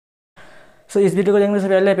इस वीडियो को देखने से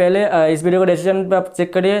पहले इस वीडियो को डिस्क्रिप्शन पर आप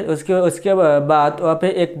चेक करिए। उसके बाद वहाँ पे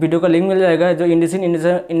एक वीडियो का लिंक मिल जाएगा जो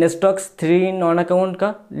इंडुसिnd इंडस्टॉक्स 3-in-1 अकाउंट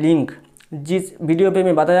का लिंक, जिस वीडियो पे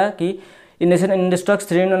मैं बताया कि इंडुसिnd इंडस्टॉक्स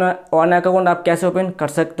 3-in-1 अकाउंट आप कैसे ओपन कर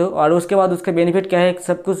सकते हो और उसके बाद उसके बेनिफिट क्या है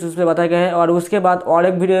सब कुछ उस पर बताया गया है। और उसके बाद और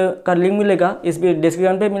एक वीडियो का लिंक मिलेगा, इस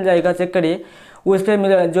डिस्क्रिप्शन पे मिल जाएगा, चेक करिए। उस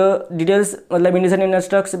पर जो डिटेल्स मतलब इंडुसिnd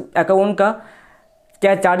इंडस्टॉक्स अकाउंट का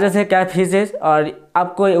क्या चार्जेस है, क्या फीस है और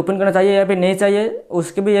आपको ओपन करना चाहिए या फिर नहीं चाहिए,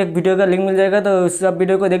 उसके भी एक वीडियो का लिंक मिल जाएगा। तो उस सब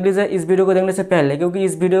वीडियो को देख लीजिए इस वीडियो को देखने से पहले, क्योंकि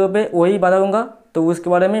इस वीडियो पे वही बताऊंगा तो उसके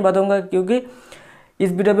बारे में ही बताऊंगा, क्योंकि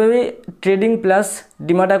इस वीडियो पे भी ट्रेडिंग प्लस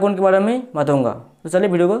डीमैट अकाउंट के बारे में बताऊंगा। तो चलिए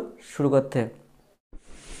वीडियो को शुरू करते हैं।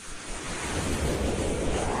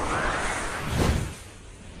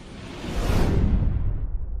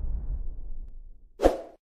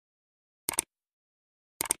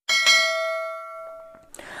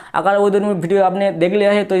 अगर वो दोनों वीडियो आपने देख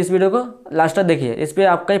लिया है तो इस वीडियो को लास्ट तक देखिए, इस पर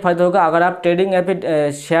आपका ही फायदा होगा अगर आप ट्रेडिंग या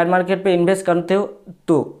फिर शेयर मार्केट पे इन्वेस्ट करते हो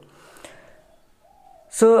तो।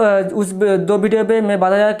 उस दो वीडियो पे मैं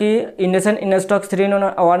बताया कि इंडुसिnd इंडस्टॉक्स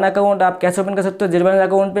 3-in-1 अकाउंट आप कैसे ओपन कर सकते हो जीरो बैलेंस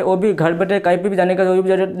अकाउंट पे, वो भी घर बैठे कहीं पे भी जाने का कोई भी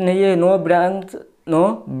जरूरत नहीं है। नो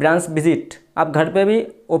ब्रांच विजिट, आप घर पे भी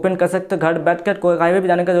ओपन कर सकते हो, घर बैठ कर कहीं पे भी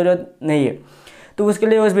जाने का जरूरत नहीं है। तो उसके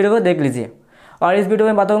लिए उस वीडियो को देख लीजिए। और इस वीडियो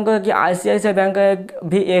में बताऊंगा कि ICICI बैंक का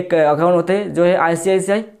भी एक अकाउंट होते हैं जो है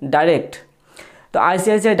ICICI डायरेक्ट। तो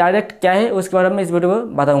ICICI डायरेक्ट क्या है उसके बारे में इस वीडियो को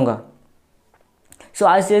बताऊंगा।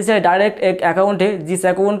 ICICI डायरेक्ट एक अकाउंट है जिस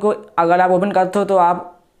अकाउंट को अगर आप ओपन करते हो तो आप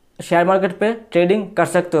शेयर मार्केट पे ट्रेडिंग कर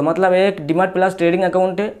सकते हो, मतलब एक डीमैट प्लस ट्रेडिंग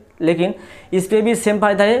अकाउंट है। लेकिन इस पर भी सेम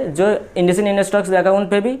फायदा है जो इंडुसिnd इंडस्टॉक्स अकाउंट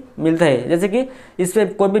पे भी मिलता है, जैसे कि इस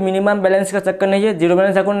पर कोई भी मिनिमम बैलेंस का चक्कर नहीं है, जीरो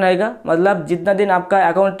बैलेंस अकाउंट रहेगा। मतलब जितना दिन आपका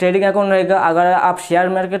अकाउंट ट्रेडिंग अकाउंट रहेगा, अगर आप शेयर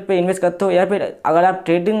मार्केट पे इन्वेस्ट करते हो या फिर अगर आप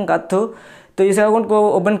ट्रेडिंग करते हो तो इस अकाउंट को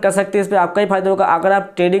ओपन कर सकते हैं। इस पर आपका ही फायदा होगा। अगर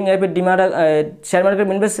आप ट्रेडिंग या फिर डीमैट शेयर मार्केट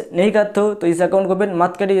में इन्वेस्ट नहीं करते हो तो इस अकाउंट को ओपन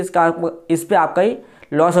मत करिए, इस पर आपका ही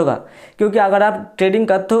लॉस होगा। क्योंकि अगर आप ट्रेडिंग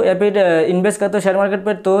करते हो या फिर इन्वेस्ट करते हो शेयर मार्केट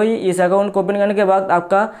पर तो ही इस अकाउंट को ओपन करने के बाद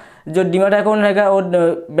आपका जो डीमैट अकाउंट रहेगा वो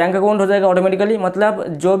बैंक अकाउंट हो जाएगा ऑटोमेटिकली। मतलब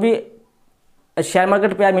जो भी शेयर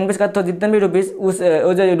मार्केट पे आप इन्वेस्ट करते हो जितने भी रुपीस वो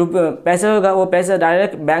जो पैसे होगा वो पैसा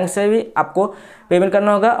डायरेक्ट बैंक से भी आपको पेमेंट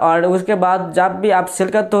करना होगा। और उसके बाद जब भी आप सेल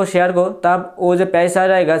करते हो शेयर को तब वो जो पैसा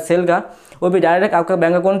रहेगा सेल का वो भी डायरेक्ट आपका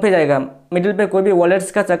बैंक अकाउंट पे जाएगा, मिडिल पे कोई भी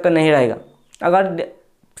वॉलेट्स का चक्कर नहीं रहेगा। अगर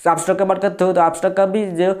अपस्टॉक का बात करते हो तो अपस्टॉक का भी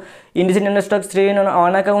जो इंडुसिnd इंडस्टॉक्स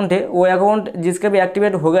 3-in-1 अकाउंट है वो अकाउंट जिसका भी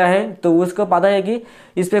एक्टिवेट हो गया है तो उसको पता है कि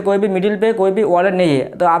इस पर कोई भी मिडिल पे कोई भी वॉलेट नहीं है।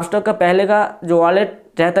 तो अपस्टॉक का पहले का जो वॉलेट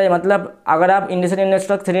रहता है, मतलब अगर आप इंडुसिnd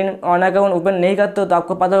इंडस्टॉक्स 3-in-1 अकाउंट ओपन नहीं करते हो तो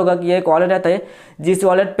आपको पता होगा कि ये एक वॉलेट रहता है जिस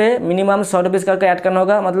वॉलेट पे मिनिमम 100 रुपीज़ करके ऐड करना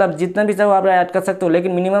होगा। मतलब जितना भी चाहो आप ऐड कर सकते हो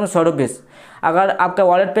लेकिन मिनिमम 100 रुपीज़। अगर आपका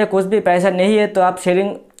वॉलेट पे कुछ भी पैसा नहीं है तो आप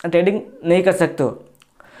ट्रेडिंग नहीं कर सकते हो।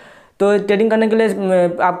 तो ट्रेडिंग करने के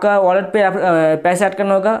लिए आपका वॉलेट पे पैसा ऐड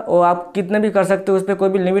करना होगा, और आप कितने भी कर सकते हो, उस पर कोई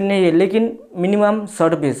भी लिमिट नहीं है, लेकिन मिनिमम 100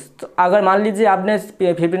 रुपीज़। तो अगर मान लीजिए आपने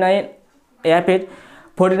 59 या फिर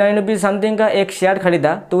 49 रुपीज़ समथिंग का एक शेयर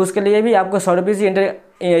खरीदा तो उसके लिए भी आपको 100 रुपीज़ ही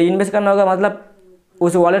इन्वेस्ट करना होगा, मतलब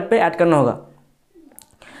उस वॉलेट पे ऐड करना होगा,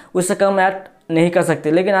 उससे कम ऐड नहीं कर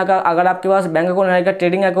सकते। लेकिन अगर आपके पास बैंक अकाउंट रहेगा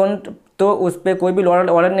ट्रेडिंग अकाउंट तो उस पर कोई भी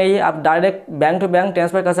वॉलेट नहीं है, आप direct bank to bank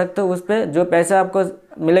transfer कर सकते हो। उस पर जो पैसा आपको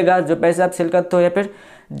मिलेगा, जो पैसा आप सेल करते हो या फिर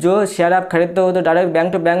जो शेयर आप खरीदते हो तो डायरेक्ट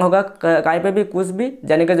बैंक टू बैंक होगा, कहीं पे भी कुछ भी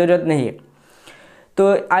जाने की ज़रूरत नहीं है।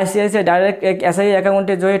 तो ICICI डायरेक्ट एक ऐसा ही अकाउंट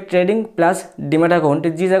है जो है ट्रेडिंग प्लस डीमैट अकाउंट,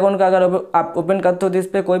 जिस अकाउंट का अगर आप ओपन करते हो तो इस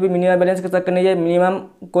पर कोई भी मिनिमम बैलेंस का चक्कर नहीं है, मिनिमम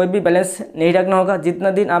कोई भी बैलेंस नहीं रखना होगा।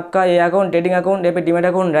 जितना दिन आपका ये अकाउंट ट्रेडिंग अकाउंट या फिर डीमैट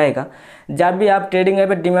अकाउंट रहेगा, जब भी आप ट्रेडिंग या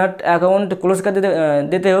फिर डीमैट अकाउंट क्लोज कर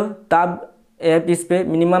देते हो तब इस पर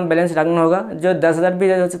मिनिमम बैलेंस रखना होगा, जो 10,000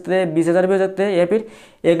 भी हो सकते हैं, 20,000 भी हो सकते हैं या फिर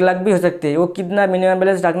 1 लाख भी हो सकते हैं। वो कितना मिनिमम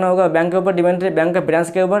बैलेंस रखना होगा बैंक के ऊपर डिपेंड है, बैंक का ब्रांच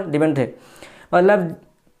के ऊपर डिपेंड है। मतलब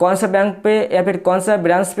कौन सा बैंक पे या फिर कौन सा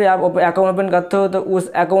ब्रांच पे आप अकाउंट ओपन करते हो तो उस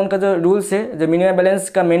अकाउंट का जो रूल्स है, जो मिनिमम बैलेंस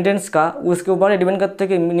का मेंटेनेंस का, उसके ऊपर डिपेंड करते हैं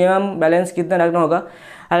कि मिनिमम बैलेंस कितना रखना होगा।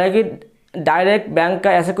 हालांकि डायरेक्ट बैंक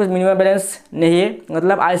का ऐसा कुछ मिनिमम बैलेंस नहीं है,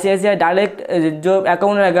 मतलब ICICI डायरेक्ट जो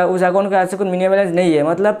अकाउंट रहेगा उस अकाउंट का ऐसा कुछ मिनिमम बैलेंस नहीं है।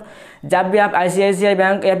 मतलब जब भी आप ICICI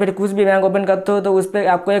बैंक या फिर कुछ भी बैंक ओपन करते हो तो उस पर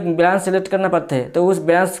आपको एक ब्रांच सेलेक्ट करना पड़ता है, तो उस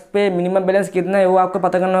ब्रांच पे मिनिमम बैलेंस कितना है वो आपको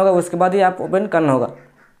पता करना होगा, उसके बाद ही आप ओपन करना होगा।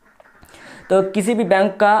 तो किसी भी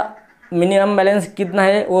बैंक का मिनिमम बैलेंस कितना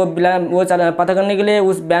है वो पता करने के लिए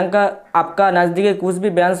उस बैंक का आपका नज़दीकी कुछ भी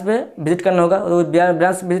ब्रांच पे विजिट करना होगा, और उस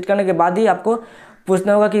ब्रांच विजिट करने के बाद ही आपको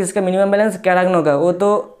पूछना होगा कि इसका मिनिमम बैलेंस क्या रखना होगा। वो तो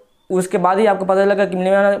उसके बाद ही आपको पता चलेगा कि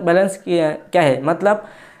मिनिमम बैलेंस क्या है। मतलब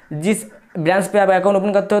जिस ब्रांच पे आप अकाउंट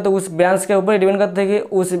ओपन करते हो तो उस ब्रांच के ऊपर डिपेंड करते हैं कि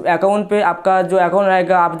उस अकाउंट पे आपका जो अकाउंट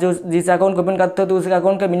रहेगा, आप जो जिस अकाउंट को ओपन करते हो तो उस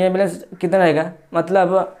अकाउंट का मिनिमम बैलेंस कितना रहेगा।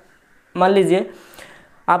 मतलब मान लीजिए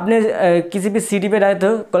आपने किसी भी सिटी पे रहते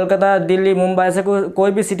हो, कोलकाता, दिल्ली, मुंबई, ऐसे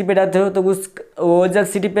कोई भी सिटी पे रहते हो तो उस वो जब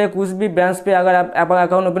सिटी पे कुछ भी ब्रांच पे अगर आप अपना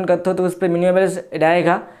अकाउंट ओपन करते हो तो उस पर मिनिमम बैलेंस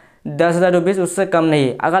रहेगा 10,000 रुपीज़, उससे कम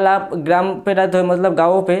नहीं। अगर आप ग्राम पे रहते हो मतलब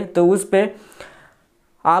गाँव पे, तो उस पर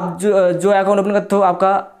आप जो अकाउंट ओपन करते हो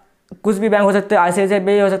आपका कुछ भी बैंक हो सकते हैं, ICICI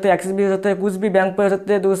भी हो सकते हैं, एक्सिस भी हो सकते हैं, कुछ भी बैंक पे हो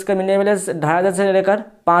सकते हैं, तो उसका मिनिमम बैलेंस 2,500 से लेकर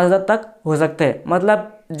 5,000 तक हो सकते हैं।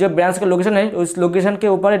 मतलब जो ब्रांच का लोकेशन है उस लोकेशन के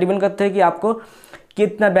ऊपर डिपेंड करते हैं कि आपको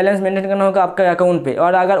कितना बैलेंस मेंटेन करना होगा आपका अकाउंट पे,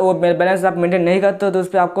 और अगर वो बैलेंस आप मेंटेन नहीं करते हो तो उस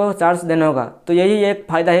पर आपको चार्ज देना होगा। तो यही एक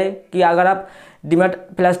फ़ायदा है कि अगर आप demat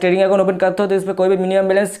plus trading account open करते हो तो इस पर कोई भी मिनिमम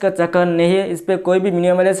बैलेंस का चक्कर नहीं है, इस पर कोई भी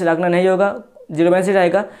मिनिमम बैलेंस रखना नहीं होगा, जीरो बैलेंस ही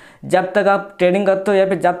रहेगा जब तक आप ट्रेडिंग करते हो या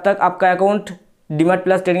फिर जब तक आपका account demat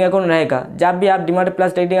plus trading account रहेगा। जब भी आप demat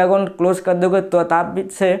plus trading account close कर दोगे तो तब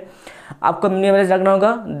से आपको मिनिमम बैलेंस रखना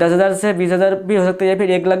होगा 10,000 से 20,000 भी हो सकते हैं या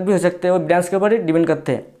फिर 1 लाख भी हो सकते हैं, वो ब्रांच के ऊपर ही डिपेंड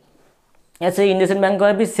करते हैं। ऐसे ही इंडसइंड बैंक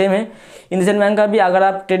का भी सेम है। इंडसइंड बैंक का भी अगर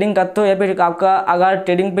आप ट्रेडिंग करते हो या फिर आपका अगर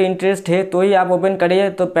ट्रेडिंग पे इंटरेस्ट है तो ही आप ओपन करिए।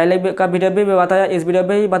 तो पहले का वीडियो भी बताया, इस वीडियो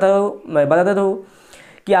पे ही बताता हूँ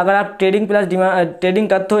कि अगर आप ट्रेडिंग प्लस ट्रेडिंग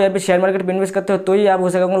करते हो या फिर शेयर मार्केट में इन्वेस्ट करते हो तो ही आप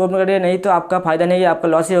उस अकाउंट ओपन करिए, नहीं तो आपका फायदा नहीं है, आपका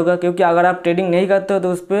लॉस ही होगा। क्योंकि अगर आप ट्रेडिंग नहीं करते हो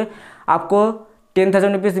तो उस पर आपको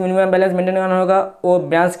 10,000 रुपीज़ मिनिमम बैलेंस मेंटेन करना होगा। वो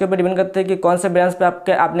ब्रांच के ऊपर डिपेंड करते हैं कि कौन से ब्रांच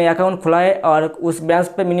पे आपने अकाउंट खुला है और उस ब्रांच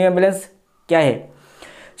पे मिनिमम बैलेंस क्या है।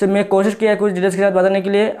 तो मैं कोशिश किया कुछ डिटेल्स के साथ बताने के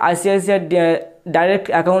लिए। ICICI डायरेक्ट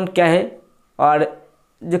अकाउंट क्या है और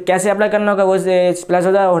जो कैसे अप्लाई करना होगा वो प्लस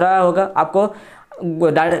हो रहा होगा, आपको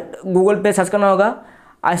डायरेक्ट गूगल पे सर्च करना होगा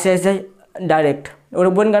ICICI डायरेक्ट, और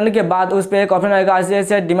ओपन करने के बाद उस पर एक ऑप्शन आएगा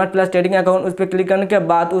ICICI demat plus trading account. उस पर क्लिक करने के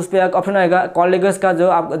बाद उस पर एक ऑप्शन आएगा कॉल रिक्वेस्ट का, जो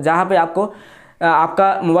आप जहाँ पे आपको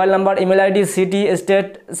आपका mobile number, email ID, city,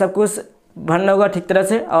 state सब कुछ भरना होगा ठीक तरह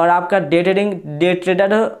से, और आपका डे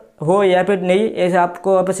ट्रेडर हो या फिर नहीं ऐसे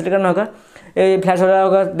आपको वहाँ पे सेलेक्ट करना होगा। फ्लैश हो रहा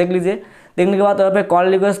होगा, देख लीजिए। देखने के बाद वहाँ पे कॉल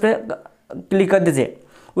रिक्वेस्ट पे क्लिक कर दीजिए।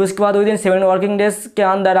 उसके बाद विदिन 7 वर्किंग डेज के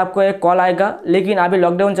अंदर आपको एक कॉल आएगा, लेकिन अभी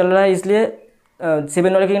लॉकडाउन चल रहा है इसलिए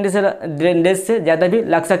 7 वर्किंग डेज से ज़्यादा भी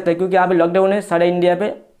लग सकता है, क्योंकि अभी लॉकडाउन है, सारे इंडिया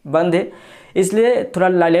पे बंद है, इसलिए थोड़ा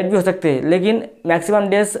लेट भी हो सकते हैं। लेकिन मैक्सिमम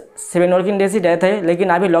डेज 7 वर्किंग डेज ही रहता है, लेकिन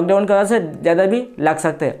अभी लॉकडाउन की वजह से ज़्यादा भी लग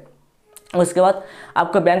सकते हैं। उसके बाद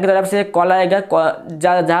आपको बैंक की तरफ से एक कॉल आएगा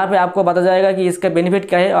जहाँ पे आपको बता जाएगा कि इसका बेनिफिट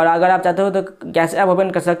क्या है, और अगर आप चाहते हो तो कैसे आप ओपन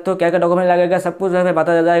कर सकते हो, क्या क्या डॉक्यूमेंट लगेगा, सब कुछ यहाँ पे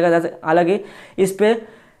बता जाएगा। जैसे हालांकि इस पर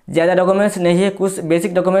ज़्यादा डॉक्यूमेंट्स नहीं है, कुछ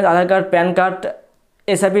बेसिक डॉक्यूमेंट्स, आधार कार्ड, पैन कार्ड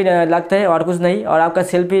ऐसा भी लगता है और कुछ नहीं, और आपका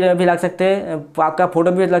सेल्फी भी लग सकते हैं, आपका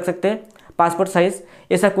फ़ोटो भी लग सकते हैं, पासपोर्ट साइज़,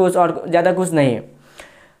 ऐसा कुछ, और ज़्यादा कुछ नहीं है।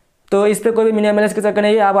 तो इस पर कोई भी मिनिमम बैलेंस के चक्कर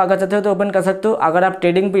नहीं है, आप अगर चाहते हो तो ओपन कर सकते हो, अगर आप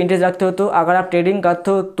ट्रेडिंग पे इंटरेस्ट रखते हो तो। अगर आप ट्रेडिंग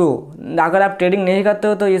करते हो तो, अगर आप ट्रेडिंग नहीं करते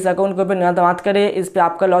हो तो इस अकाउंट को ओपन मत करिए, इस पर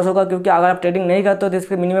आपका लॉस होगा। क्योंकि अगर आप ट्रेडिंग नहीं करते हो तो इस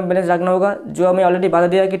पर मिनिमम बैलेंस रखना होगा, जो हमें ऑलरेडी बता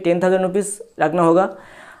दिया कि 10,000 रुपीज़ रखना होगा।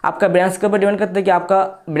 आपका ब्रांच के ऊपर डिपेंड करता है कि आपका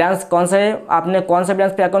ब्रांच कौन सा है, आपने कौन सा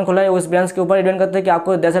ब्रांच पे अकाउंट खोला है, उस ब्रांच के ऊपर डिपेंड करता है कि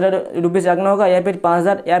आपको 10,000 रुपीज़ रखना होगा या फिर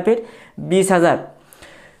 5,000 या फिर 20,000।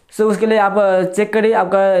 सो उसके लिए आप चेक करिए,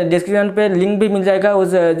 आपका डिस्क्रिप्शन पे लिंक भी मिल जाएगा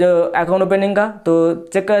उस जो अकाउंट ओपनिंग का, तो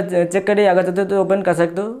चेक करिए, अगर चाहते हो तो ओपन कर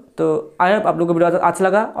सकते हो। तो आई होप आप लोग को वीडियो अच्छा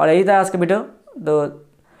लगा, और यही था आज का वीडियो। तो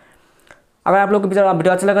अगर आप लोग को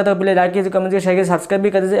वीडियो अच्छा लगा तो प्लीज़ लाइक कीजिए, कमेंट कीजिए, शेयर कीजिए, सब्सक्राइब भी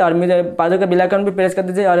कर दीजिए, और मेरे बाजू का बेल आइकन भी प्रेस कर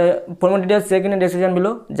दीजिए, और for more details check in description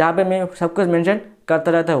below, जहाँ पे मैं सब कुछ मेंशन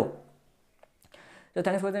करता रहता हूँ। तो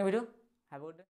thanks for watching video, have a good day.